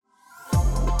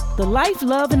The Life,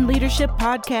 Love, and Leadership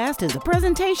podcast is a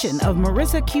presentation of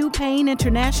Marissa Q. Payne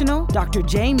International, Dr.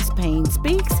 James Payne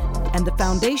Speaks, and the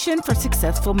Foundation for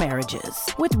Successful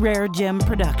Marriages with Rare Gem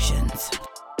Productions.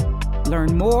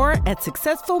 Learn more at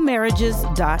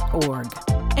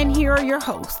successfulmarriages.org. And here are your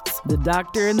hosts, the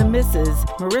Dr. and the Mrs.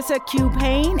 Marissa Q.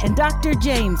 Payne and Dr.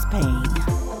 James Payne.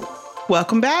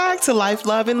 Welcome back to Life,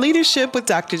 Love, and Leadership with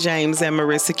Dr. James and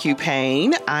Marissa Q.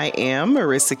 Payne. I am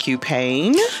Marissa Q.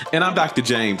 Payne. And I'm Dr.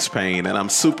 James Payne, and I'm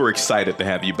super excited to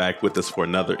have you back with us for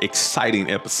another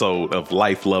exciting episode of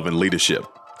Life, Love, and Leadership.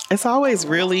 It's always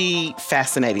really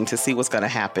fascinating to see what's going to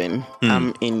happen.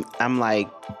 I'm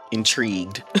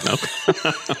intrigued.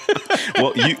 Okay.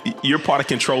 Well, you're part of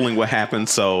controlling what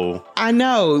happens, so. I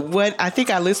know. What I think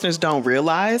our listeners don't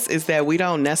realize is that we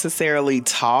don't necessarily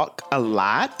talk a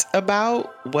lot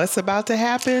about what's about to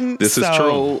happen. This is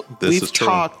true. We've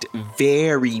talked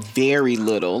very, very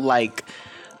little, like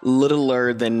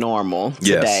littler than normal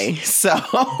today. Yes. So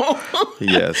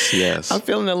yes. I'm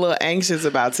feeling a little anxious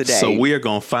about today. So we are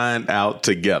going to find out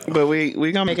together. But we're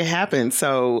going to make it happen.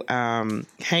 So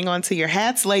hang on to your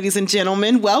hats, ladies and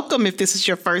gentlemen. Welcome. If this is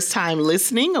your first time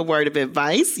listening, a word of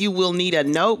advice, you will need a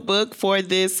notebook for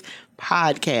this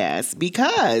podcast,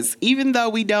 because even though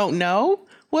we don't know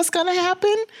what's going to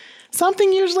happen,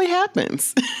 something usually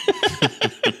happens.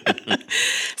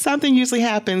 Something usually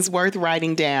happens worth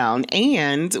writing down.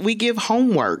 And we give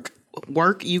homework.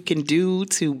 Work you can do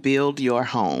to build your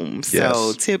home. So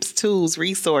Yes. tips, tools,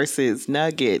 resources,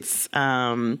 nuggets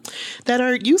that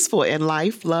are useful in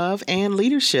life, love, and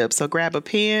leadership. So grab a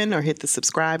pen or hit the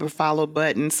subscribe or follow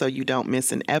button so you don't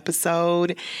miss an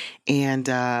episode. And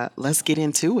let's get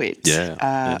into it.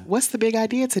 Yeah. What's the big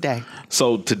idea today?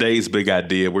 So today's big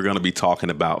idea, we're going to be talking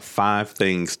about 5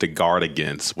 things to guard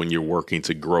against when you're working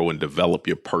to grow and develop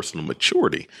your personal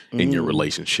maturity in your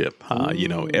relationship.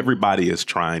 Everybody is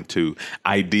trying to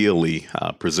ideally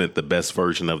present the best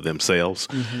version of themselves.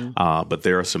 But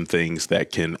there are some things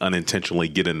that can unintentionally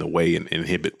get in the way and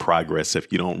inhibit progress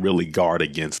if you don't really guard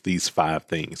against these 5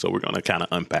 things. So we're going to kind of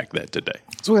unpack that today.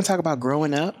 So we're going to talk about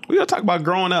growing up. We're going to talk about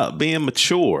growing up, being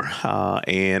mature,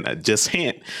 and just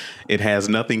hint, it has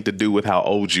nothing to do with how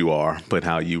old you are, but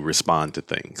how you respond to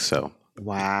things. So,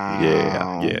 wow.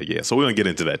 Yeah. So we're going to get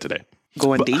into that today.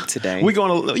 Going deep today. We're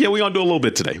going to do a little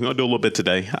bit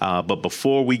today. But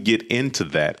before we get into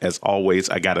that, as always,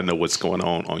 I got to know what's going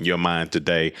on your mind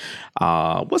today.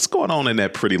 What's going on in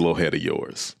that pretty little head of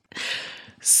yours?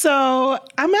 So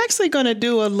I'm actually going to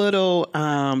do a little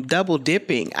double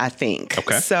dipping, I think.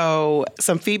 Okay. So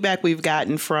some feedback we've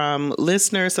gotten from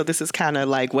listeners. So this is kind of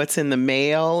like what's in the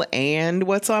mail and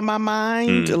what's on my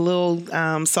mind, a little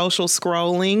social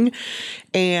scrolling.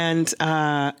 And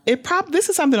this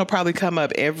is something that'll probably come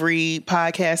up every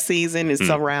podcast season. It's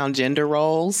around gender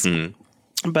roles.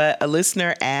 But a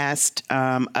listener asked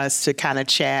us to kind of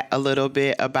chat a little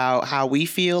bit about how we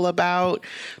feel about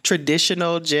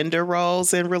traditional gender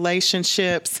roles in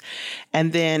relationships.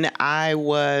 And then I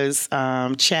was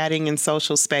chatting in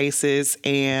social spaces,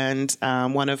 and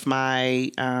one of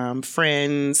my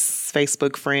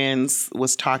Facebook friends,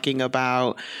 was talking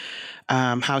about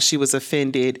how she was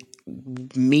offended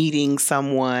meeting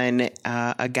someone,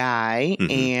 a guy,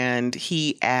 and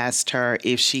he asked her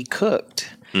if she cooked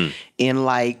in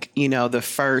the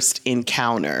first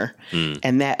encounter,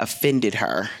 and that offended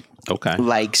her. Okay.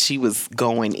 Like she was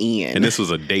going in. And this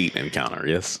was a date encounter,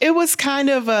 yes? It was kind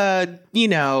of a,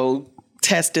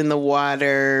 test in the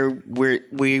water where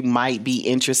we might be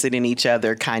interested in each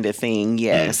other kind of thing.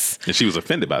 Yes. And she was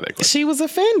offended by that question. She was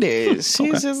offended. She's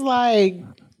Okay. just like,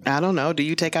 I don't know. Do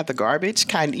you take out the garbage?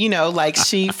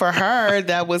 For her,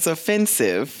 that was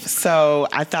offensive. So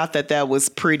I thought that was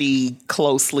pretty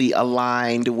closely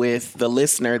aligned with the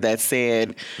listener that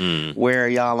said, where are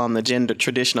y'all on the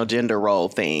traditional gender role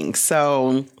thing?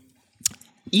 So,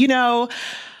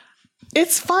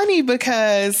 it's funny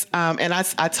because, and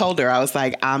I told her, I was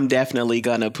like, I'm definitely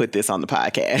going to put this on the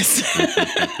podcast.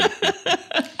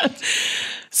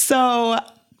 So,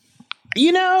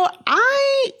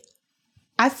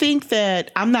 I think that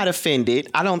I'm not offended.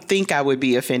 I don't think I would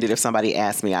be offended if somebody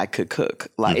asked me I could cook,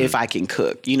 if I can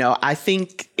cook. I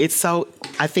think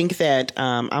that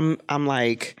I'm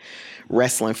like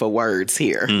wrestling for words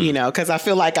here, because I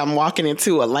feel like I'm walking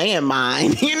into a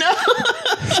landmine,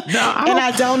 and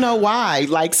I don't know why.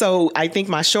 So I think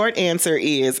my short answer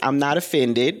is I'm not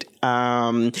offended.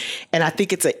 And I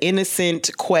think it's an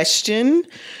innocent question.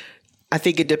 I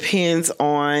think it depends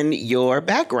on your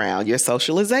background, your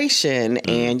socialization,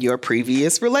 and your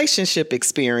previous relationship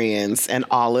experience and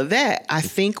all of that. I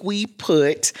think we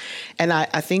put, and I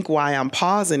think why I'm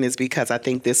pausing is because I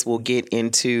think this will get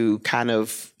into kind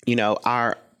of,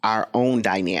 our own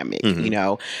dynamic.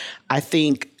 I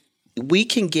think we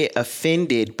can get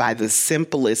offended by the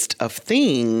simplest of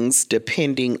things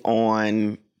depending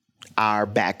on our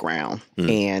background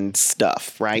and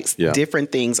stuff, right? Yeah.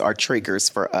 Different things are triggers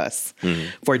for us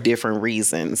for different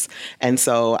reasons. And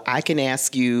so I can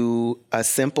ask you a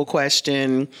simple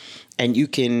question and you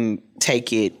can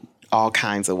take it all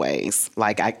kinds of ways.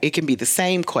 Like it can be the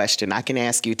same question. I can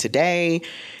ask you today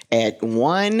at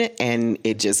 1 and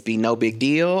it just be no big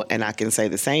deal. And I can say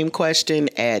the same question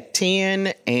at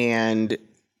 10 and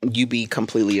you be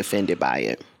completely offended by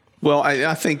it. Well,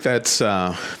 I think that's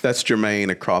germane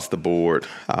across the board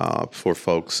for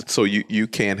folks. So you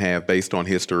can have, based on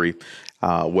history,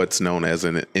 what's known as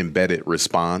an embedded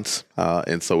response.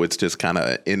 And so it's just kind of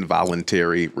an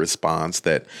involuntary response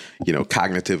that,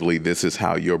 cognitively, this is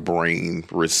how your brain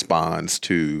responds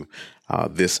to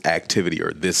this activity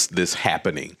or this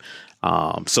happening.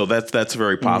 So that's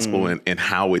very possible in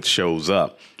how it shows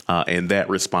up. And that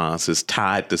response is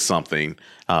tied to something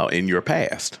in your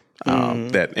past.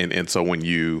 And so when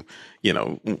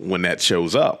when that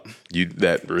shows up,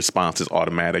 that response is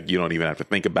automatic. You don't even have to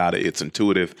think about it. It's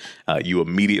intuitive. You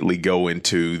immediately go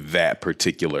into that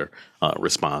particular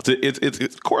response.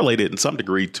 It's correlated in some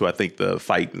degree to, I think, the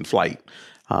fight and flight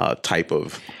type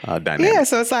of dynamic. Yeah,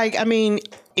 so it's like,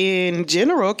 in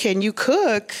general, can you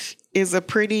cook is a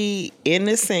pretty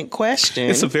innocent question.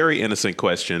 It's a very innocent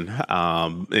question.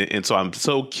 And so I'm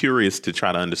so curious to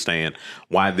try to understand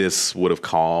why this would have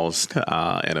caused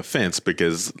an offense,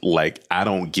 because I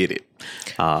don't get it.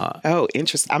 Oh,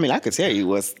 interesting. I could tell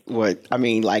you I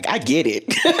get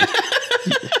it.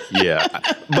 Yeah.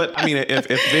 But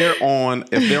if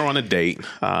they're on a date,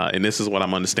 and this is what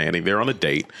I'm understanding, they're on a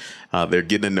date, they're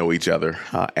getting to know each other,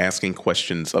 asking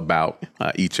questions about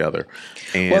each other.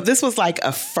 And well, this was like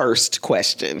a first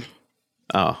question.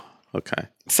 Oh, okay.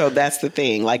 So that's the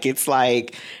thing. It's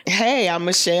like, hey, I'm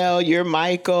Michelle, you're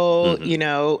Michael,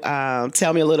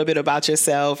 tell me a little bit about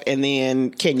yourself, and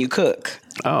then can you cook?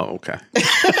 Oh, okay.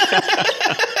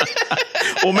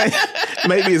 Well,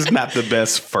 maybe it's not the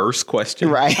best first question,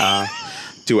 right?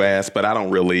 To ask, but I don't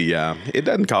really, it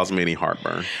doesn't cause me any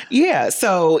heartburn. Yeah.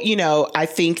 So, I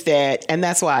think that, and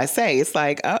that's why I say it's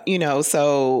like,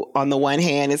 so on the one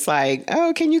hand, it's like,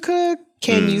 oh, can you cook?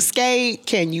 Can you skate?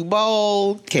 Can you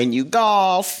bowl? Can you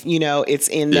golf? It's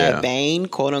in that vein,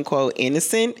 quote unquote,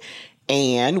 innocent.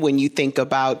 And when you think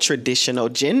about traditional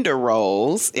gender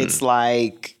roles, it's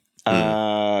like,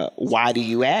 why do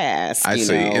you ask? I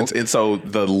see. And so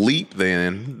the leap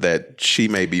then that she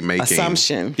may be making.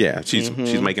 Assumption. Yeah, she's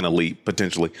making a leap,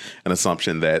 potentially an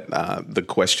assumption that the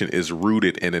question is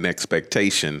rooted in an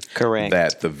expectation. Correct.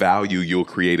 That the value you'll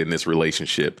create in this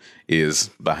relationship is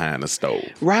behind the stove.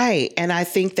 Right. And I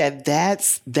think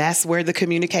that's where the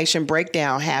communication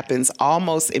breakdown happens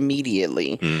almost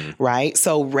immediately. Right.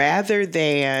 So rather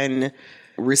than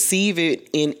receive it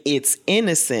in its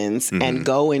innocence and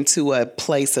go into a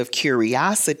place of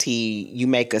curiosity, you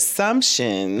make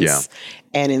assumptions. Yeah.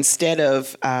 And instead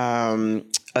of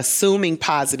assuming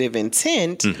positive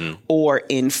intent or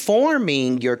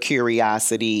informing your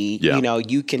curiosity,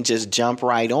 you can just jump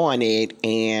right on it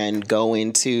and go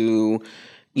into,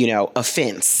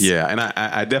 offense. Yeah. And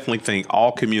I definitely think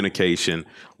all communication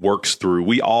works through,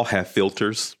 we all have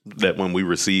filters that when we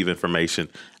receive information,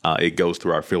 it goes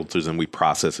through our filters and we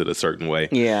process it a certain way.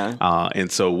 Yeah.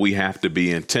 And so we have to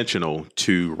be intentional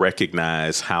to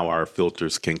recognize how our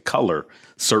filters can color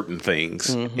certain things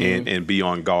and be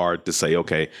on guard to say,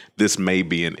 okay, this may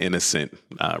be an innocent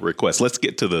request. Let's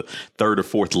get to the third or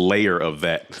fourth layer of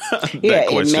that, that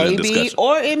question it may and discussion. be,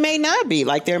 or it may not be.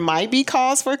 There might be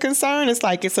cause for concern. It's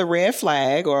like it's a red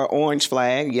flag or orange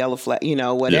flag, yellow flag,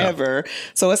 whatever. Yeah.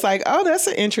 So it's like, oh, that's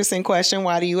an interesting question.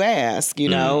 Why do you ask?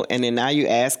 And then now you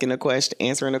asking a question,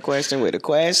 answering a question with a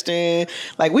question.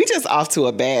 We just off to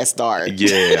a bad start.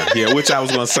 Yeah, which I was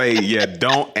going to say,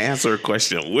 don't answer a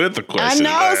question with a question.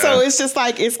 I know, so it's just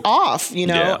it's off,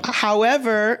 Yeah.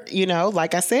 However,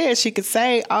 like I said, she could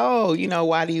say, oh,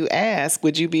 why do you ask?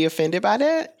 Would you be offended by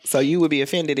that? So you would be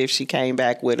offended if she came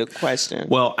back with a question.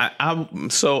 Well, I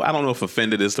don't know if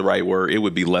offended is the right word. It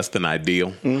would be less than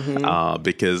ideal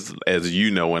because, as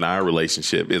you know, in our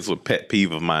relationship, it's a pet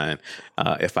peeve of mine.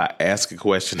 If I ask a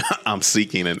question, I'm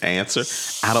seeking an answer.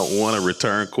 I don't want a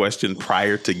return question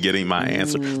prior to getting my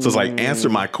answer. So it's like, answer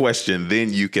my question,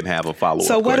 then you can have a follow-up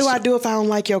question. So what do I do if I don't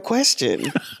like your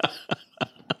question?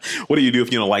 What do you do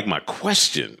if you don't like my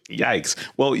question? Yikes.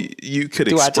 Well, you could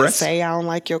Do express. I just say I don't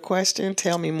like your question?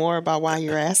 Tell me more about why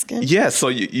you're asking. Yeah, so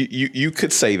you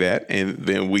could say that, and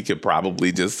then we could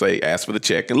probably just say, ask for the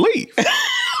check and leave.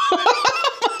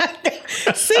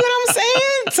 See what I'm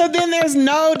saying? So then there's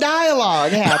no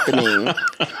dialogue happening.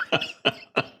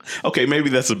 Okay, maybe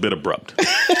that's a bit abrupt.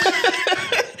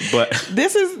 But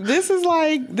this is a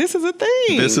thing.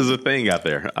 This is a thing out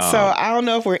there. So I don't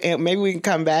know if maybe we can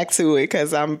come back to it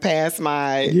because I'm past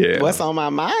my what's on my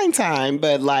mind time.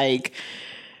 But like,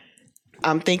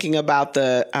 I'm thinking about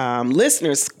the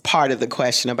listeners' part of the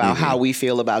question about how we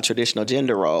feel about traditional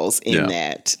gender roles. In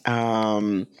that,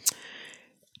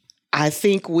 I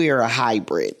think we're a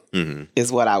hybrid, is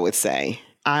what I would say.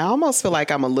 I almost feel like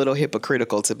I'm a little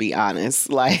hypocritical, to be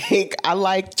honest. Like, I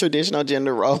like traditional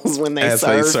gender roles when they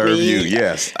serve me. you.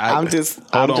 Yes,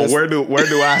 hold on. Where do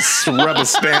I rubber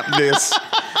stamp this?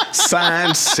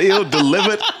 Signed, sealed,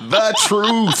 delivered. The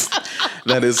truth.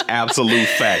 That is absolute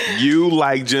fact. You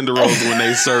like gender roles when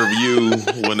they serve you.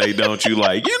 When they don't, you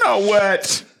like. You know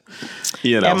what?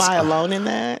 Am I alone in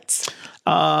that?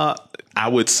 I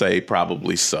would say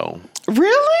probably so.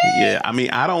 Really? Yeah. I mean,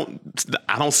 I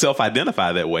don't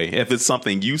self-identify that way. If it's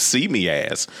something you see me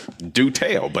as, do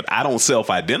tell. But I don't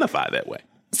self-identify that way.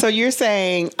 So you're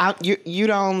saying you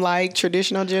don't like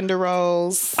traditional gender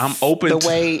roles? I'm open the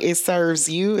way it serves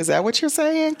you. Is that what you're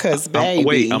saying? Because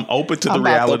baby, I'm open to the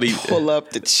reality. About to pull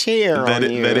up the chair that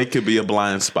on you. That it could be a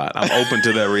blind spot. I'm open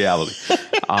to that reality.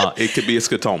 It could be a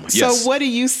scotoma. Yes. So what do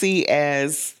you see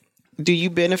as? Do you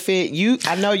benefit?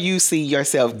 I know you see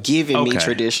yourself giving me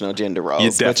traditional gender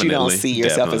roles, but you don't see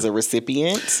yourself as a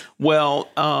recipient? Well,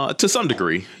 to some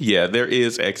degree, yeah, there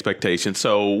is expectation.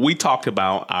 So we talked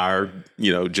about our,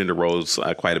 gender roles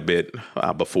quite a bit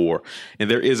before, and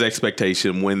there is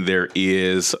expectation when there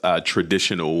is a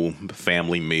traditional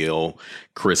family meal,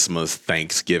 Christmas,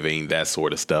 Thanksgiving, that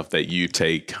sort of stuff, that you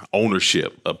take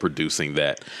ownership of producing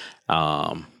that.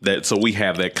 So we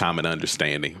have that common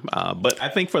understanding. But I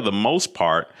think for the most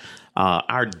part,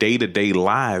 our day-to-day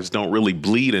lives don't really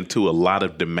bleed into a lot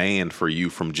of demand for you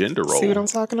from gender roles. See what I'm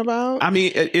talking about? I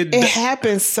mean, it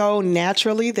happens so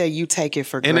naturally that you take it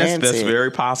for granted. And that's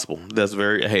very possible.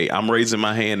 I'm raising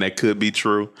my hand. That could be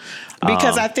true.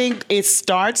 Because I think it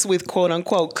starts with quote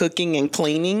unquote cooking and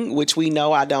cleaning, which we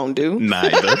know I don't do.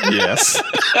 Neither. Yes.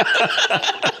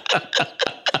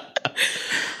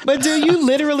 But do you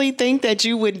literally think that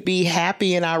you would be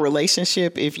happy in our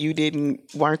relationship if you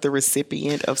weren't the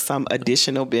recipient of some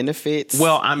additional benefits?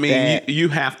 Well, I mean, you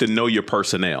have to know your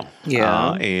personnel.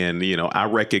 Yeah. And I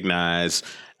recognize,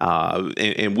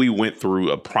 and we went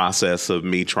through a process of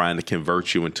me trying to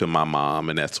convert you into my mom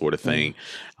and that sort of thing.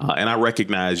 And I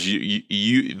recognize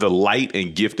you the light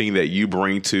and gifting that you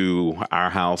bring to our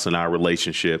house and our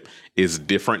relationship is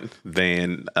different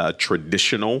than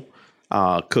traditional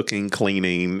cooking,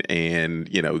 cleaning, and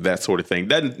that sort of thing.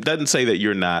 Doesn't say that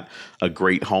you're not a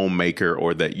great homemaker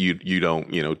or that you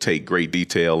don't take great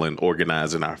detail in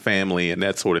organizing our family and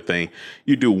that sort of thing.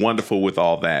 You do wonderful with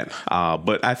all that.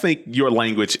 But I think your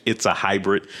language, it's a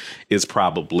hybrid, is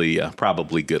probably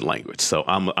good language. So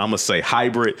I'm gonna say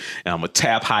hybrid, and I'm gonna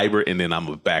tap hybrid, and then I'm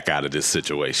gonna back out of this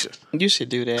situation. You should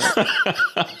do that.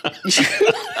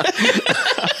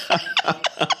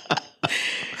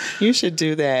 You should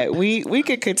do that. We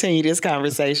could continue this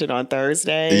conversation on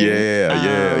Thursday.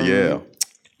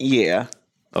 Yeah.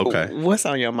 Okay. What's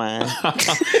on your mind?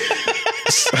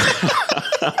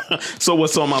 So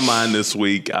what's on my mind this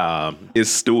week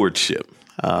is stewardship.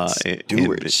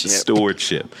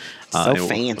 Stewardship. So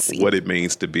fancy. What it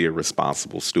means to be a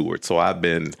responsible steward. So I've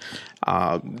been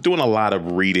doing a lot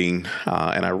of reading,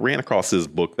 and I ran across this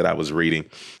book that I was reading.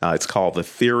 It's called The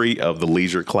Theory of the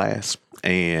Leisure Class.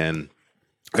 And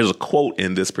there's a quote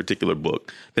in this particular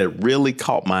book that really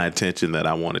caught my attention that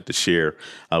I wanted to share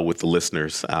with the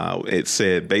listeners. It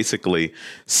said, basically,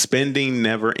 spending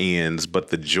never ends, but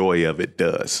the joy of it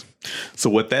does. So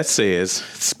what that says,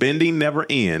 spending never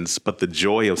ends, but the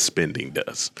joy of spending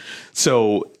does.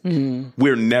 So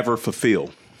we're never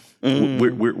fulfilled.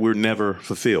 We're never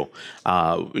fulfilled.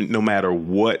 No matter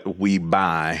what we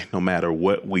buy, no matter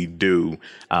what we do,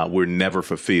 we're never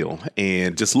fulfilled.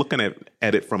 And just looking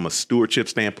at it from a stewardship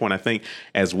standpoint, I think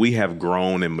as we have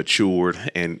grown and matured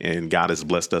and God has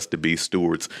blessed us to be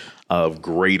stewards of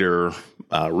greater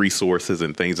resources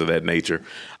and things of that nature,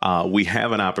 we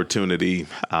have an opportunity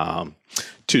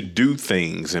to do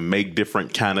things and make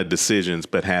different kind of decisions,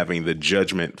 but having the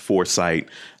judgment, foresight,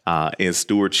 and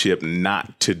stewardship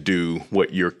not to do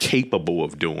what you're capable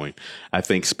of doing, I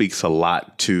think speaks a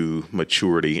lot to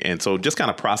maturity. And so just kind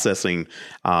of processing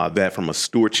that from a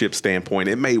stewardship standpoint,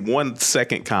 it made one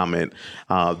second comment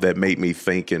that made me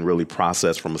think and really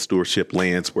process from a stewardship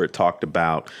lens, where it talked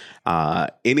about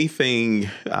anything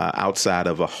outside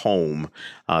of a home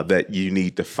that you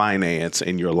need to finance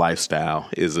in your lifestyle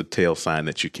is a tail sign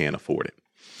that you can't afford it.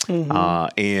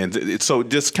 And so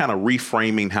just kind of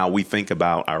reframing how we think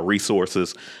about our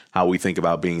resources, how we think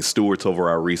about being stewards over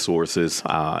our resources,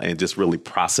 and just really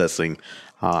processing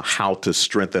how to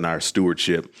strengthen our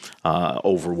stewardship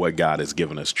over what God has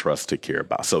given us trust to care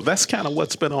about. So that's kind of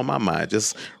what's been on my mind,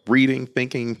 just reading,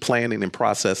 thinking, planning, and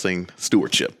processing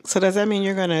stewardship. So does that mean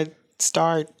you're going to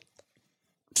start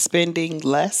spending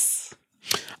less?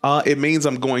 It means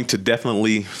I'm going to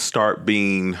definitely start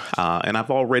being, and I've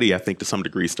already, I think, to some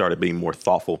degree, started being more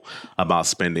thoughtful about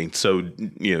spending. So,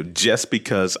 just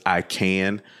because I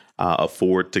can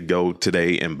afford to go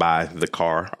today and buy the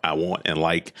car I want and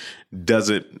like,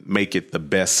 doesn't make it the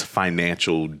best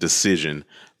financial decision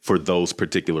for those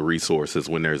particular resources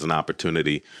when there's an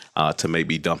opportunity to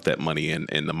maybe dump that money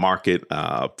in the market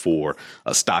for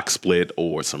a stock split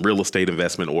or some real estate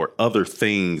investment or other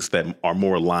things that are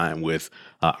more aligned with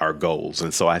our goals.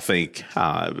 And so I think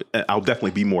I'll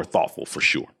definitely be more thoughtful for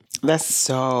sure. That's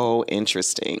so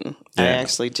interesting. Yeah. I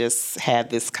actually just had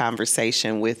this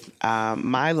conversation with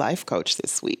my life coach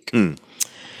this week.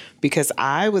 Because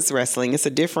I was wrestling, it's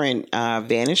a different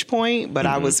vantage point, but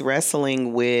I was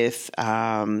wrestling with, so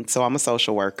I'm a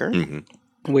social worker,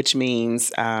 which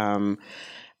means not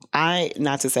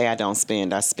to say I don't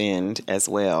spend, I spend as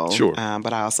well. Sure.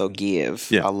 But I also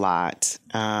give a lot,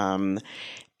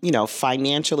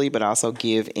 financially, but also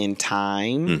give in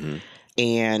time.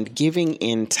 And giving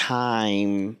in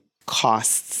time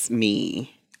costs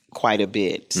me quite a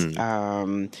bit.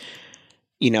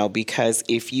 Because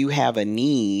if you have a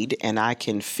need and I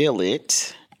can fill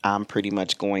it, I'm pretty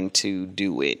much going to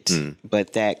do it.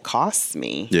 But that costs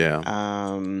me.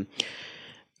 Yeah.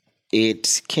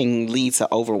 It can lead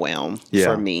to overwhelm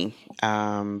for me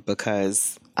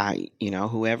because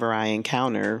whoever I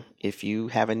encounter, if you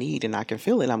have a need and I can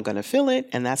fill it, I'm going to fill it.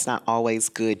 And that's not always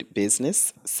good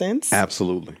business sense.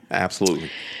 Absolutely.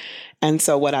 And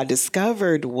so what I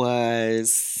discovered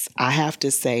was I have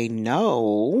to say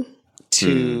no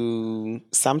to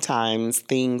sometimes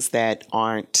things that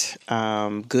aren't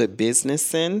good business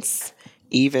sense,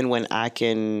 even when I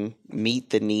can meet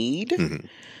the need.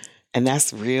 And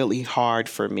that's really hard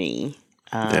for me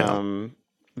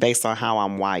based on how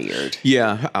I'm wired.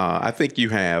 Yeah, I think you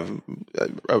have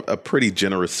a pretty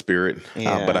generous spirit,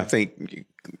 but I think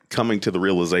coming to the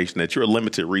realization that you're a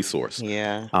limited resource.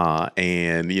 Yeah.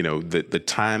 And, the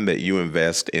time that you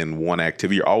invest in one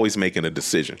activity, you're always making a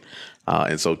decision.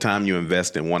 And so time you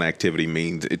invest in one activity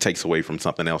means it takes away from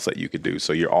something else that you could do.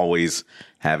 So you're always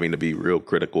having to be real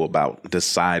critical about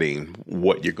deciding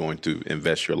what you're going to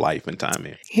invest your life and time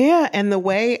in. Yeah. And the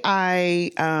way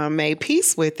I made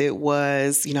peace with it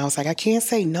was, I was like, I can't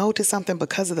say no to something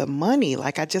because of the money.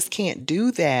 Like, I just can't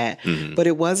do that. But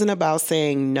it wasn't about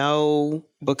saying no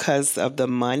because of the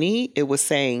money. It was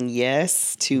saying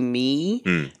yes to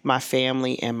me, my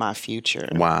family, and my future.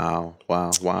 Wow.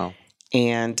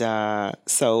 And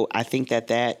so I think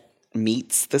that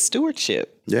meets the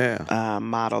stewardship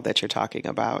model that you're talking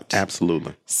about.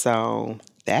 Absolutely. So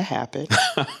that happened.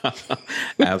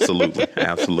 Absolutely.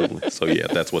 So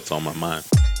that's what's on my mind.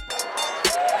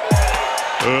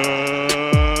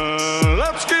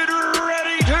 Let's get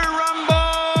ready to rumble.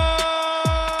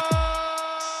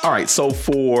 All right, so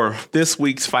for this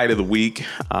week's Fight of the Week,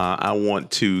 I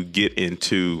want to get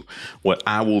into what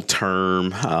I will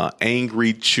term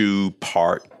Angry Chew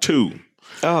Part 2.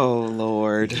 Oh,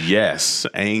 Lord. Yes,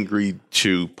 Angry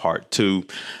Chew Part 2.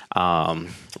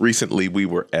 Recently, we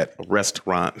were at a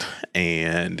restaurant,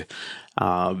 and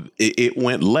it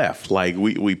went left. Like,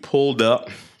 we pulled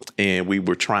up, and we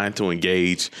were trying to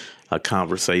engage a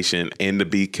conversation. And to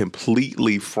be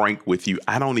completely frank with you,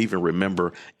 I don't even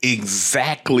remember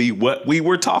exactly what we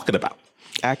were talking about.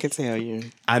 I can tell you.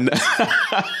 I know.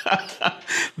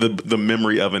 the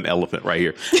memory of an elephant right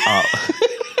here.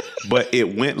 But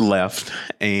it went left,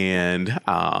 and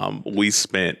we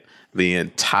spent the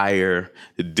entire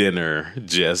dinner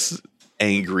just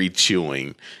angry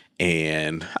chewing.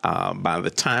 And by the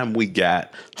time we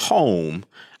got home,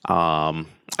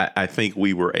 I think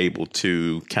we were able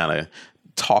to kind of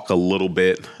talk a little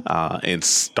bit and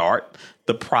start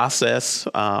the process,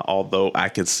 although I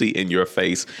can see in your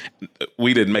face,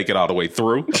 we didn't make it all the way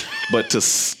through, but to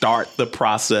start the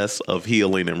process of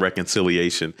healing and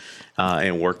reconciliation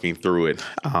and working through it.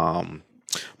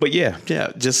 But yeah,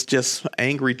 just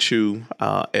Angry Chew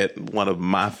at one of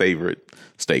my favorite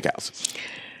steakhouses.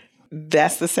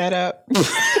 That's the setup.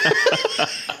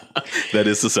 That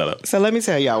is the setup. So let me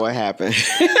tell y'all what happened.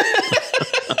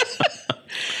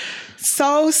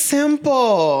 So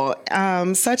simple.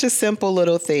 Such a simple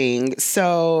little thing.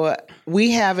 So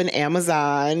we have an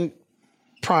Amazon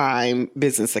Prime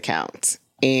business account.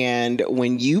 And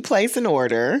when you place an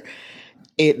order,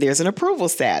 there's an approval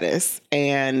status.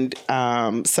 And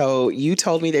so you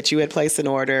told me that you had placed an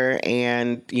order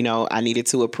and, I needed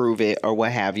to approve it or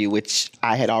what have you, which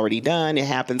I had already done. It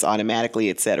happens automatically,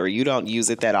 et cetera. You don't use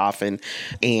it that often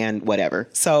and whatever.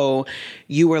 So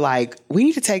you were like, we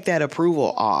need to take that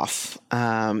approval off.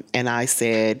 And I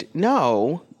said,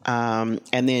 no. And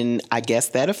then I guess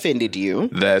that offended you.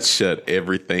 That shut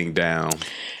everything down.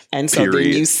 And so then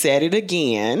you said it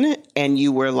again and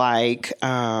you were like,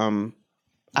 I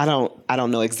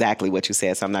don't know exactly what you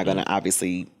said, so I'm not going to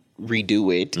obviously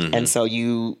redo it. Mm-hmm. And so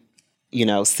you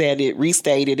said it,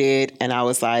 restated it, and I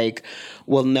was like,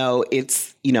 well, no,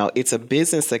 it's a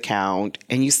business account.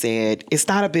 And you said it's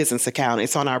not a business account.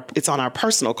 It's on our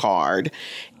personal card.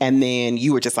 And then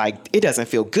you were just like, it doesn't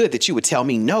feel good that you would tell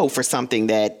me no for something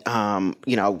that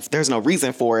there's no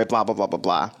reason for it, blah blah blah blah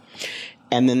blah.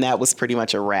 And then that was pretty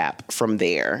much a wrap from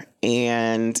there.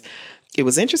 And it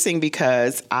was interesting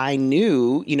because I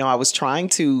knew, I was trying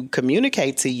to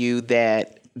communicate to you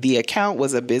that the account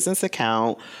was a business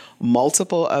account.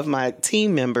 Multiple of my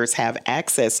team members have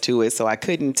access to it. So I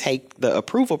couldn't take the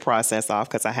approval process off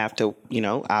because I have to,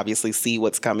 obviously see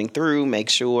what's coming through, make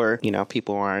sure,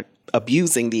 people aren't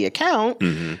abusing the account,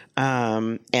 and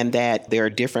that there are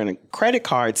different credit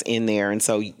cards in there. And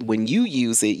so when you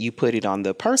use it, you put it on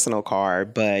the personal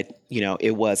card, but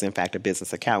it was in fact a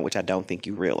business account, which I don't think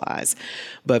you realize.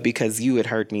 But because you had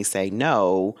heard me say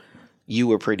no, you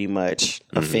were pretty much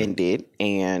offended,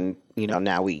 and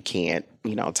now we can't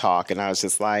talk. And I was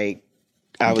just like,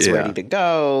 I was ready to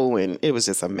go, and it was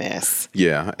just a mess.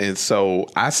 Yeah, and so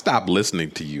I stopped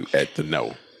listening to you at the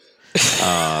no.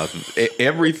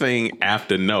 Everything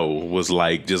after no was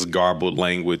like just garbled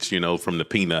language, from the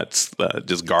Peanuts,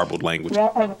 just garbled language.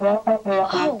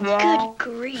 Oh, good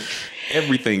grief.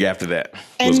 Everything after that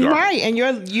was garbled. Right,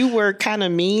 and you were kind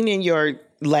of mean in your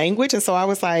language, and so I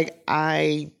was like,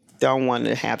 I don't want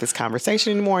to have this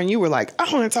conversation anymore. And you were like,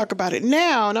 I want to talk about it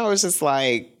now. And I was just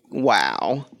like,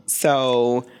 wow.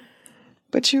 So,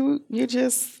 but you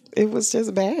just, it was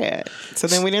just bad. So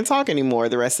then we didn't talk anymore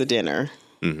the rest of dinner.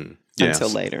 Mm-hmm. Until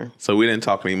later. So we didn't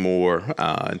talk anymore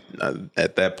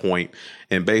at that point.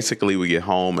 And basically we get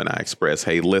home and I express,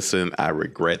 hey, listen, I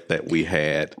regret that we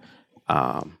had...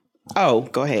 go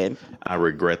ahead. I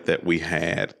regret that we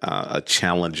had a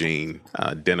challenging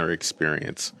dinner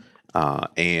experience.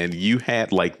 And you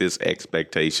had like this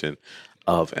expectation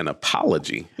of an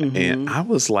apology. Mm-hmm. And I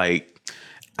was like,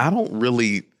 I don't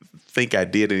really think I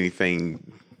did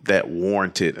anything that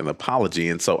warranted an apology.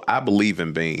 And so I believe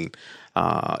in being...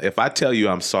 if I tell you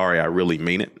I'm sorry, I really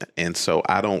mean it. And so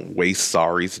I don't waste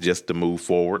sorries just to move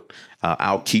forward.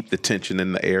 I'll keep the tension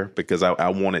in the air because I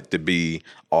want it to be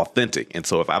authentic. And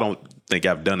so if I don't think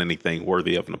I've done anything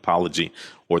worthy of an apology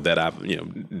or that I've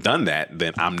done that,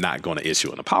 then I'm not going to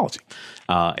issue an apology.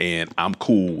 And I'm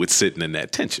cool with sitting in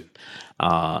that tension.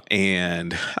 But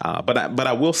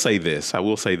I will say this.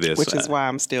 Which is why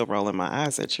I'm still rolling my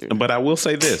eyes at you. But I will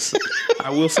say this.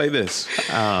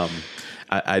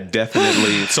 I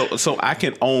definitely so I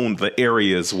can own the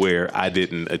areas where I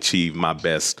didn't achieve my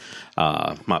best,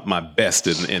 my best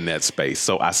in that space.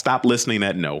 So I stopped listening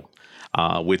at no,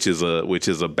 which is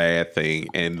a bad thing.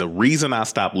 And the reason I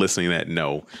stopped listening at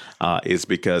no is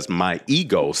because my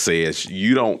ego says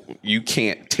you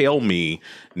can't tell me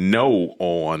no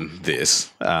on this,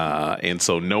 and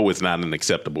so no is not an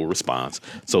acceptable response.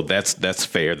 So that's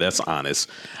fair. That's honest.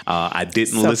 I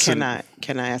didn't listen.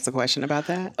 Can I ask a question about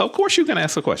that? Of course, you can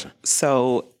ask a question.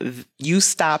 So you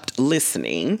stopped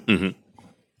listening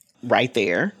right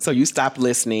there. So you stopped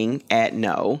listening at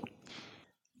no.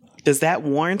 Does that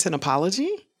warrant an apology?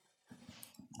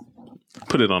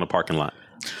 Put it on a parking lot.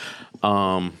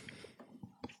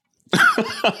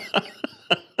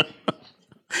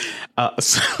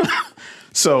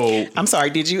 So I'm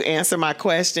sorry. Did you answer my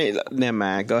question? Never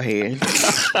mind. Go ahead.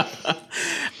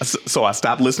 So I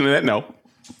stopped listening at no.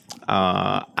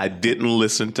 I didn't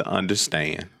listen to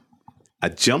understand. I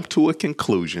jumped to a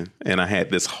conclusion, and I had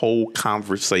this whole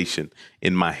conversation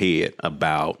in my head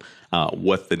about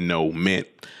what the no meant.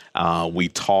 We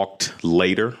talked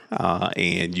later,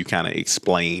 and you kind of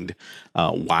explained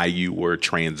why you were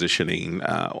transitioning,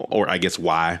 or I guess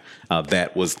why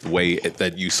that was the way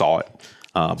that you saw it.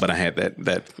 But I had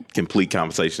that complete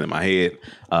conversation in my head.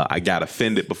 I got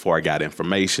offended before I got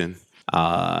information,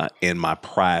 and my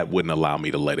pride wouldn't allow me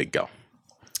to let it go.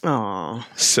 Oh,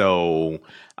 So,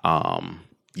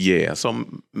 so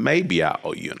maybe I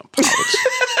owe you an apology.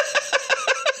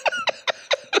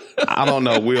 I don't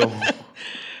know.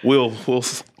 We'll.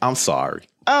 I'm sorry.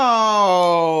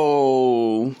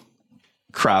 Oh,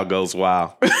 Crowd goes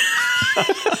wild.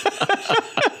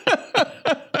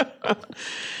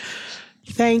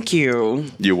 thank you.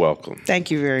 You're welcome.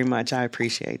 Thank you very much. I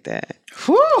appreciate that.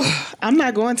 Whew. I'm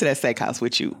not going to that steakhouse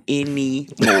with you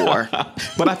anymore.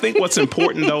 But I think what's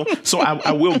important, though, so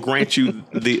I will grant you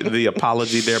the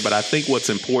apology there, but I think what's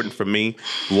important for me,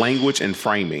 language and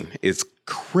framing is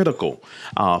critical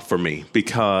for me,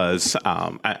 because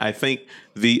I think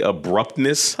the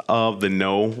abruptness of the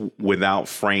no without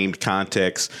framed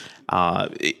context,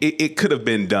 it could have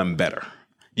been done better.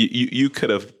 You could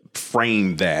have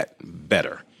framed that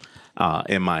better.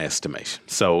 In my estimation.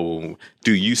 So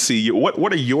do you see,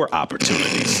 what are your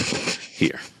opportunities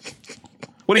here?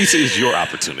 What do you see as your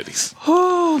opportunities?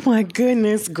 Oh my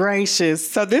goodness gracious.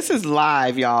 So this is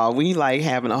live, y'all. We like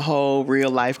having a whole real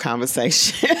life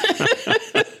conversation.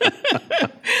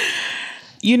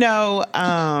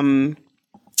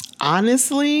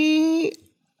 Honestly,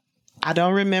 I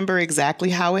don't remember exactly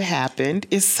how it happened.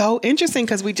 It's so interesting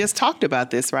because we just talked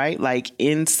about this, right? Like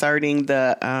inserting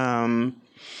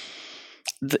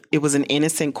it was an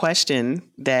innocent question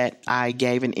that I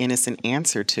gave an innocent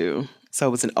answer to. So it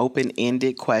was an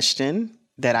open-ended question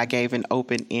that I gave an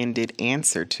open-ended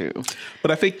answer to.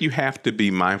 But I think you have to be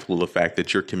mindful of the fact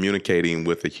that you're communicating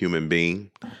with a human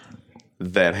being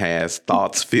that has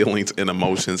thoughts, feelings, and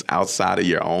emotions outside of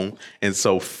your own. And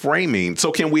so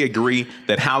so can we agree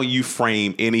that how you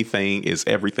frame anything is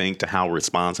everything to how a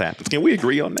response happens? Can we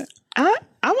agree on that?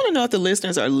 I want to know if the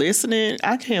listeners are listening.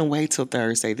 I can't wait till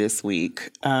Thursday this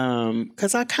week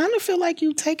because I kind of feel like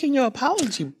you taking your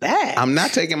apology back. I'm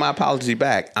not taking my apology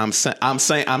back. I'm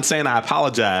saying I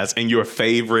apologize in your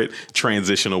favorite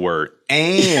transitional word.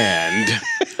 And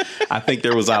I think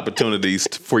there was opportunities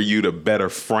for you to better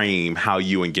frame how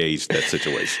you engaged that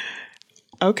situation.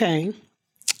 Okay.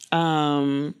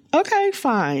 Okay,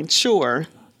 fine. Sure.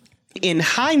 In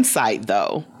hindsight,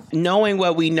 though, knowing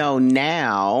what we know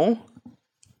now,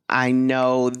 I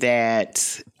know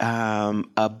that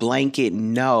a blanket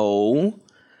no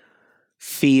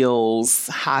feels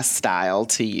hostile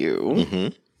to you. Mm-hmm.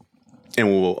 And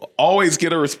we'll always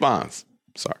get a response.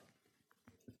 Sorry.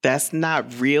 That's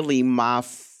not really my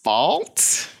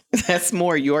fault. That's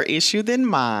more your issue than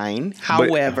mine.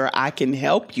 However, I can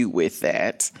help you with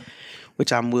that,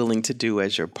 which I'm willing to do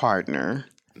as your partner.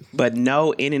 But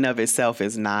no, in and of itself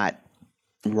is not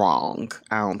wrong,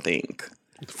 I don't think.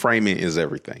 Framing is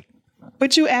everything.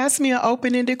 But you asked me an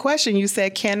open-ended question. You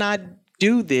said, can I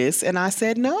do this? And I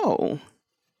said, no.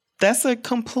 That's a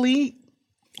complete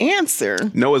answer.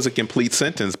 No is a complete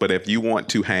sentence, but if you want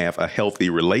to have a healthy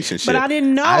relationship, but I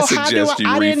didn't know. I suggest you reframe.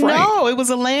 I didn't know. It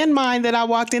was a landmine that I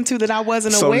walked into that I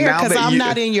wasn't aware because I'm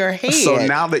not in your head. So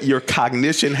now that your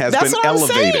cognition has been elevated. That's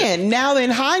what I'm saying. Now in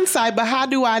hindsight, but how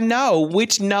do I know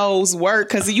which no's work?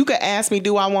 Because you could ask me,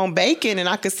 do I want bacon? And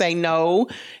I could say no,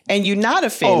 and you're not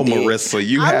offended. Oh, Marissa,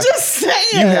 I'm just saying.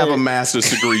 You have a master's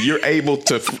degree. You're able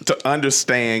to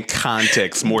understand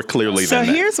context more clearly than that.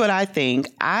 So here's what I think.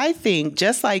 I think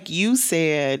just like you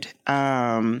said,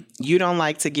 you don't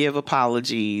like to give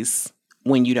apologies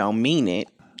when you don't mean it.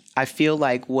 I feel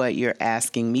like what you're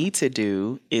asking me to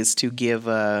do is to give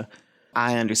I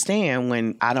understand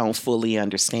when I don't fully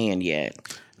understand yet.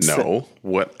 No, so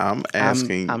what I'm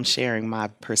asking... I'm sharing my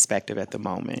perspective at the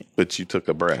moment. But you took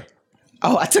a breath.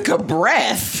 Oh, I took a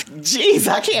breath. Jeez,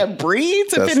 I can't breathe.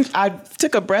 I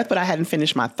took a breath, but I hadn't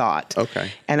finished my thought.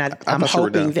 Okay. And I'm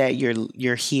hoping that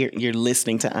you're here, you're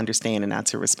listening to understand and not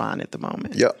to respond at the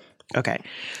moment. Yep. Okay.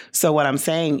 So what I'm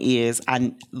saying is,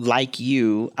 I'm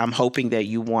hoping that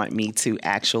you want me to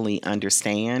actually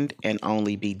understand and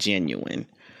only be genuine.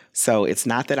 So it's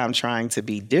not that I'm trying to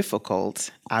be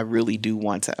difficult. I really do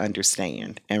want to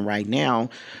understand. And right now,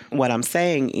 what I'm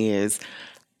saying is,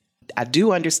 I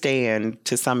do understand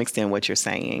to some extent what you're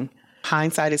saying.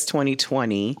 Hindsight is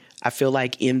 20/20. I feel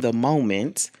like in the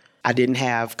moment, I didn't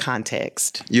have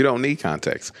context. You don't need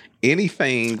context.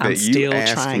 Anything that you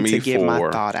ask me to get for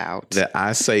my thought out. That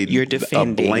I say you're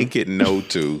defending. A blanket no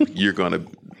to, you're going to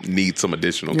need some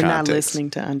additional context. You're not listening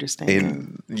to understand.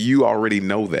 And you already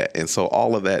know that. And so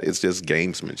all of that is just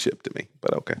gamesmanship to me.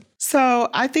 But okay. So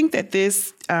I think that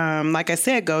this, like I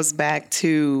said, goes back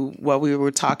to what we were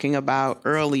talking about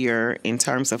earlier in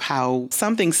terms of how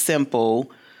something simple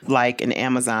like an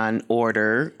Amazon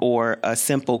order or a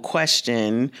simple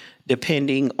question,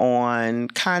 depending on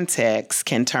context,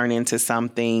 can turn into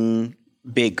something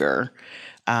bigger.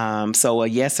 So a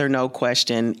yes or no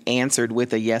question answered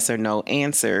with a yes or no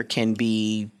answer can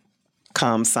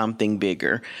become something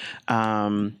bigger.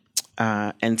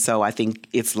 And so I think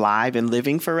it's live and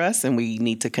living for us, and we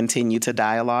need to continue to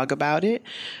dialogue about it,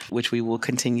 which we will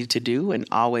continue to do and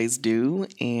always do,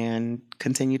 and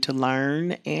continue to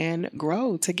learn and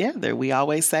grow together. We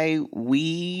always say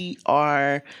we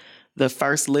are the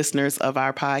first listeners of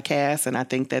our podcast, and I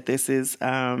think that this is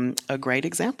a great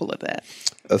example of that.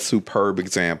 A superb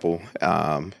example,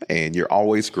 and you're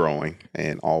always growing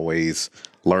and always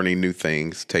learning new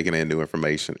things, taking in new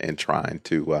information, and trying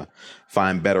to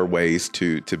find better ways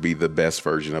to be the best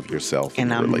version of yourself.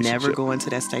 And I'm never going to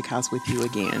that steakhouse with you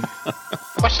again.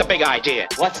 What's the big idea?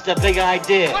 What's the big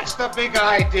idea? What's the big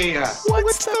idea?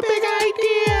 What's the big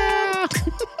idea?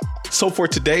 So for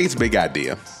today's big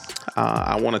idea,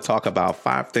 I want to talk about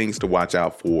 5 things to watch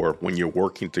out for when you're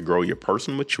working to grow your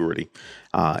personal maturity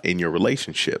in your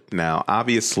relationship. Now,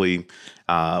 obviously,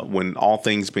 when all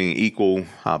things being equal,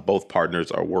 both partners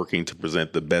are working to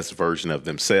present the best version of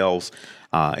themselves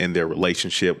in their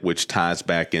relationship, which ties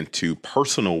back into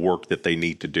personal work that they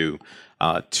need to do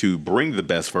to bring the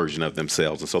best version of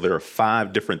themselves. And so there are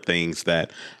 5 different things that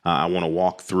I want to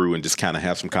walk through and just kind of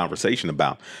have some conversation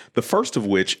about. The first of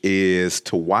which is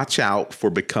to watch out for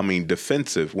becoming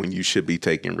defensive when you should be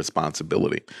taking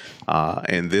responsibility.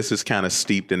 And this is kind of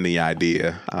steeped in the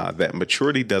idea that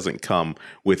maturity doesn't come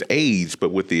with age,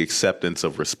 but with the acceptance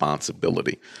of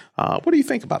responsibility. What do you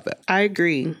think about that? I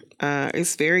agree.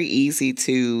 It's very easy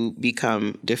to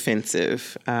become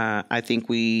defensive. I think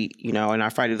we, in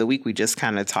our Fight of the Week, we just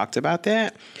kind of talked about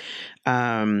that.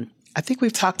 I think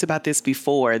we've talked about this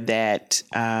before, that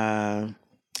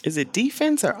is it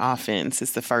defense or offense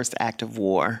is the first act of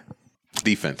war?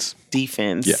 Defense.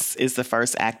 Defense is the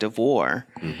first act of war.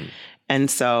 Mm-hmm. And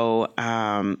so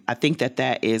I think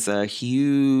that is a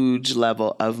huge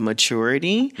level of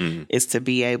maturity, is to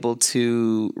be able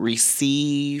to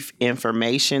receive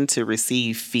information, to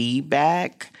receive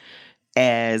feedback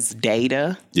as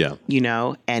data,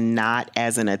 and not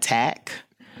as an attack.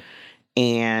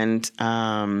 And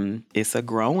it's a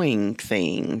growing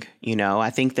thing. I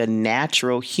think the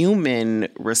natural human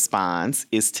response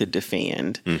is to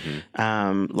defend.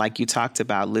 Mm-hmm. Like you talked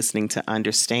about, listening to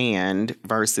understand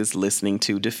versus listening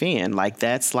to defend. Like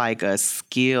that's like a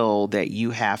skill that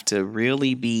you have to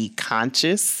really be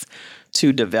conscious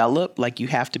to develop. Like you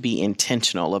have to be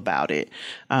intentional about it,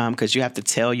 because you have to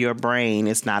tell your brain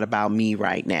it's not about me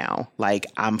right now. Like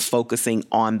I'm focusing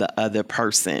on the other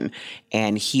person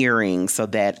and hearing, so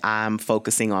that I'm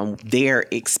focusing on their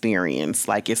experience.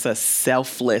 Like it's a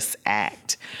selfless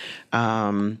act.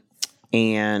 And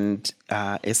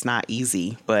it's not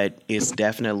easy, but it's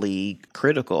definitely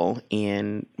critical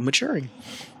in maturing.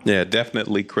 Yeah,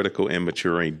 definitely critical in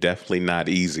maturing. Definitely not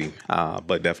easy,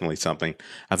 but definitely something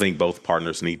I think both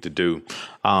partners need to do.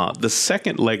 The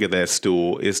second leg of that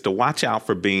stool is to watch out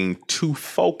for being too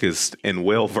focused and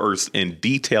well-versed in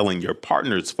detailing your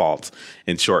partner's faults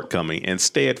and shortcomings.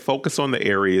 Instead, focus on the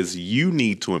areas you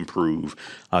need to improve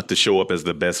to show up as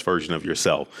the best version of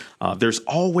yourself. There's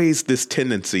always this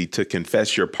tendency to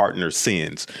confess your partner's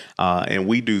sins. And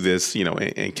we do this,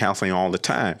 in counseling all the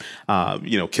time,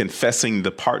 confessing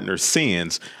the partner's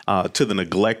sins to the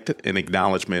neglect and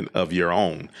acknowledgement of your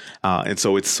own. And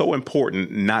so it's so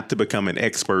important not to become an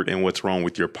expert in what's wrong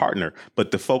with your partner,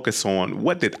 but to focus on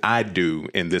what did I do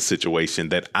in this situation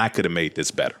that I could have made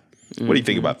this better. Mm-hmm. What do you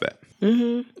think about that?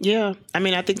 Mm-hmm. Yeah. I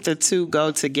mean, I think the two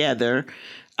go together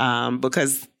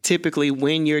because typically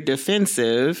when you're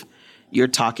defensive, you're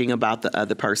talking about the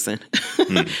other person.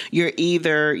 You're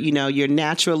either, you're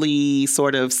naturally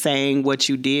sort of saying what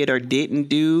you did or didn't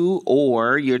do,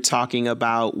 or you're talking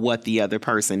about what the other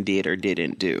person did or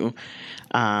didn't do.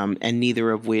 And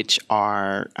neither of which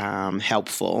are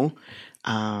helpful.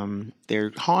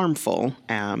 They're harmful,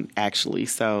 actually.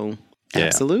 So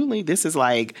absolutely. This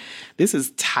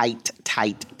is tight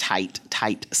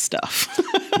stuff.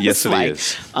 Yes, it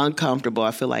is. Uncomfortable.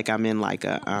 I feel like I'm in like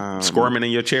a squirming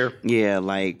in your chair. Yeah,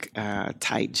 like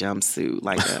tight jumpsuit.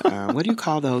 Like what do you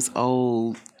call those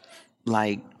old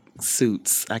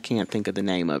suits? I can't think of the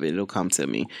name of it. It'll come to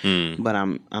me. But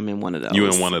I'm in one of those.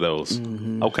 You in one of those.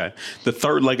 Mm-hmm. Okay. The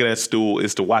third leg of that stool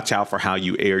is to watch out for how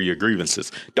you air your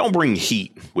grievances. Don't bring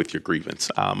heat with your grievance.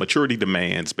 Maturity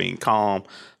demands being calm,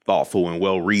 thoughtful, and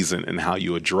well-reasoned in how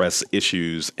you address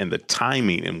issues and the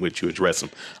timing in which you address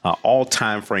them. All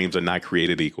time frames are not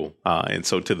created equal. And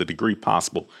so to the degree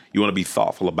possible, you want to be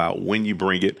thoughtful about when you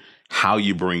bring it, how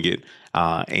you bring it,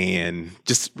 and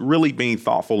just really being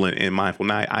thoughtful and mindful.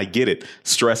 Now, I get it.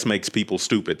 Stress makes people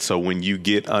stupid. So when you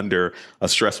get under a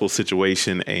stressful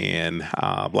situation and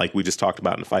like we just talked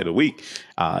about in the fight of the week,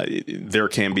 there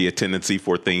can be a tendency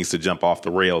for things to jump off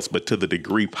the rails. But to the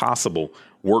degree possible,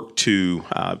 work to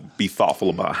be thoughtful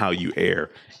about how you air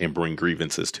and bring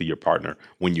grievances to your partner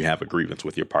when you have a grievance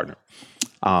with your partner.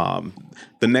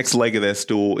 The next leg of that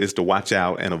stool is to watch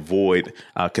out and avoid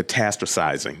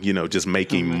catastrophizing, just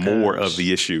making more of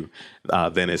the issue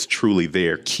than is truly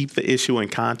there. Keep the issue in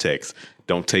context.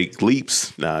 Don't take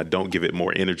leaps. Don't give it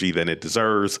more energy than it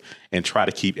deserves, and try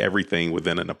to keep everything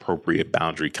within an appropriate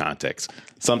boundary context.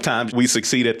 Sometimes we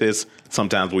succeed at this,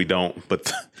 sometimes we don't,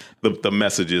 but the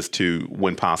message is to,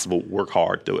 when possible, work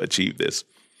hard to achieve this.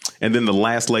 And then the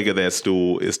last leg of that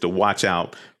stool is to watch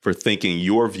out for thinking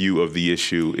your view of the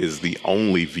issue is the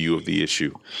only view of the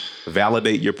issue.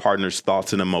 Validate your partner's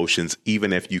thoughts and emotions,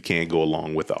 even if you can't go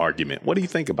along with the argument. What do you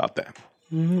think about that?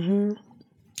 Mm-hmm.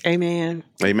 Amen.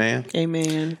 Amen.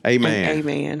 Amen. Amen.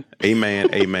 Amen. Amen.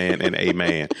 Amen. And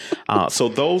amen. So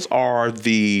those are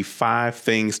the 5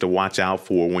 things to watch out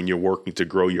for when you're working to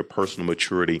grow your personal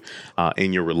maturity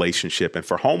in your relationship. And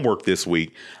for homework this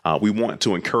week, we want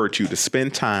to encourage you to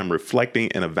spend time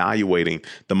reflecting and evaluating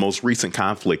the most recent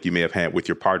conflict you may have had with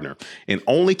your partner, and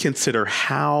only consider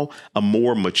how a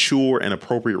more mature and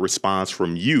appropriate response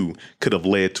from you could have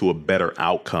led to a better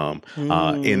outcome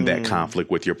in that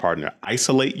conflict with your partner.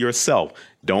 Isolate yourself.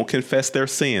 Don't confess their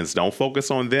sins. Don't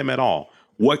focus on them at all.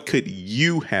 What could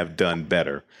you have done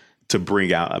better to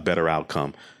bring out a better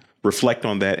outcome? Reflect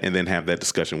on that and then have that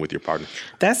discussion with your partner.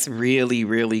 That's really,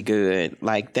 really good.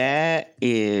 Like, that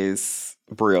is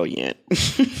brilliant.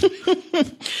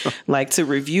 Like, to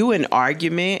review an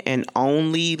argument and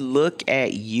only look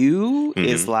at you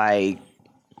is like,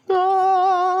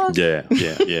 Yeah.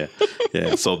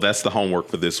 So that's the homework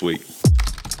for this week.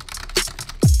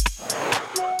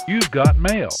 You've got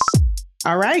mail.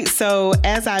 All right. So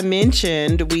as I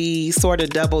mentioned, we sort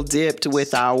of double dipped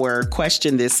with our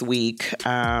question this week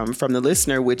from the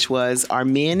listener, which was, are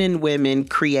men and women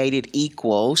created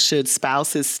equal? Should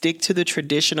spouses stick to the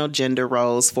traditional gender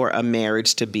roles for a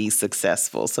marriage to be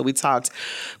successful? So we talked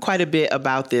quite a bit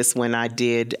about this when I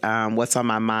did What's on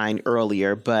My Mind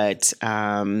earlier, but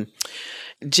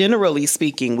generally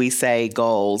speaking, we say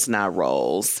goals, not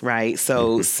roles, right?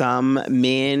 So some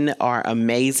men are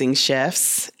amazing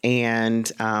chefs, and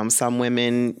some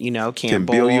women, can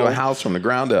build you a house from the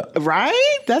ground up.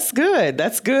 Right? That's good.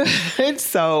 That's good.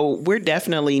 So we're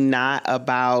definitely not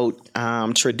about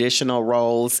traditional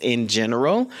roles in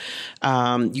general.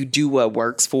 You do what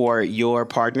works for your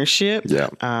partnership. Yeah.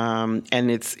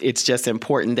 And it's just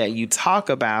important that you talk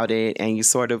about it and you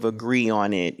sort of agree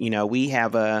on it. We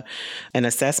have an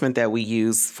assessment that we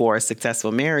use for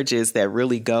successful marriages that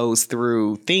really goes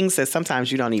through things that sometimes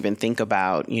you don't even think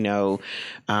about,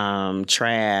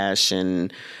 trash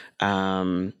and,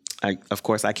 of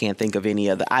course, I can't think of any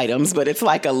of the items, but it's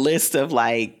like a list of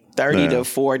like 30 to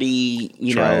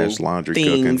 40, trash, laundry, things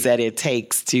cooking that it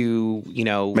takes to,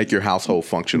 make your household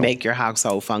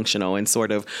functional. And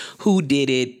sort of who did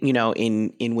it,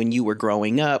 in when you were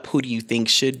growing up, who do you think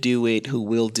should do it, who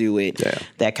will do it,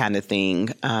 that kind of thing.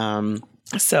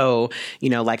 So,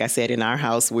 like I said, in our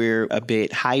house, we're a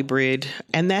bit hybrid,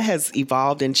 and that has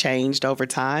evolved and changed over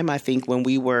time. I think when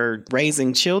we were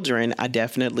raising children, I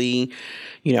definitely,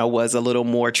 was a little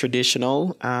more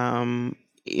traditional,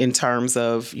 in terms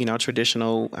of,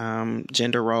 traditional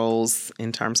gender roles,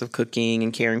 in terms of cooking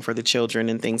and caring for the children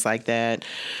and things like that.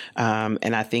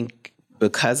 And I think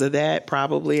because of that,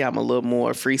 probably I'm a little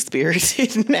more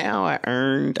free-spirited now.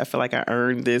 I feel like I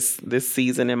earned this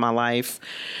season in my life.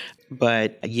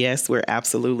 But yes, we're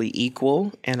absolutely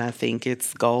equal. And I think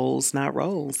it's goals, not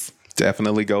roles.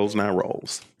 Definitely goals, not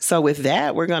roles. So with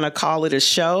that, we're going to call it a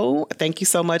show. Thank you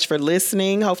so much for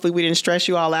listening. Hopefully we didn't stress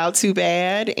you all out too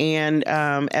bad. And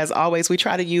as always, we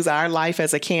try to use our life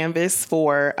as a canvas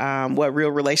for what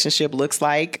real relationship looks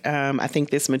like. I think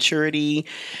this maturity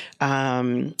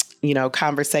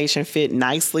conversation fit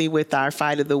nicely with our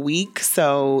fight of the week.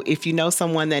 So if you know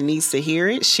someone that needs to hear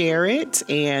it, share it.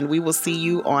 And we will see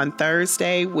you on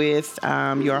Thursday with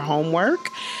your homework.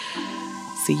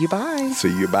 See you. Bye.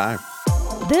 See you. Bye.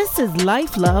 This is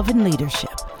Life, Love, and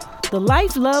Leadership. The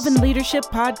Life, Love, and Leadership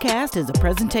podcast is a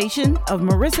presentation of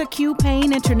Marissa Q.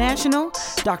 Payne International,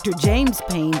 Dr. James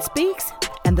Payne Speaks,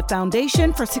 and the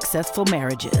Foundation for Successful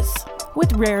Marriages,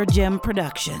 with Rare Gem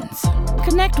Productions.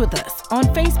 Connect with us on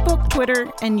Facebook,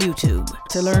 Twitter, and YouTube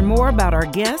to learn more about our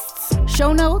guests,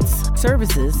 show notes,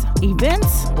 services,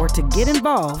 events, or to get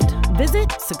involved. Visit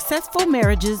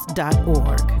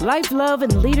successfulmarriages.org. Life, Love,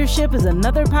 and Leadership is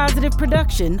another positive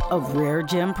production of Rare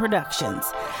Gem Productions.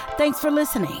 Thanks for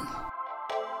listening.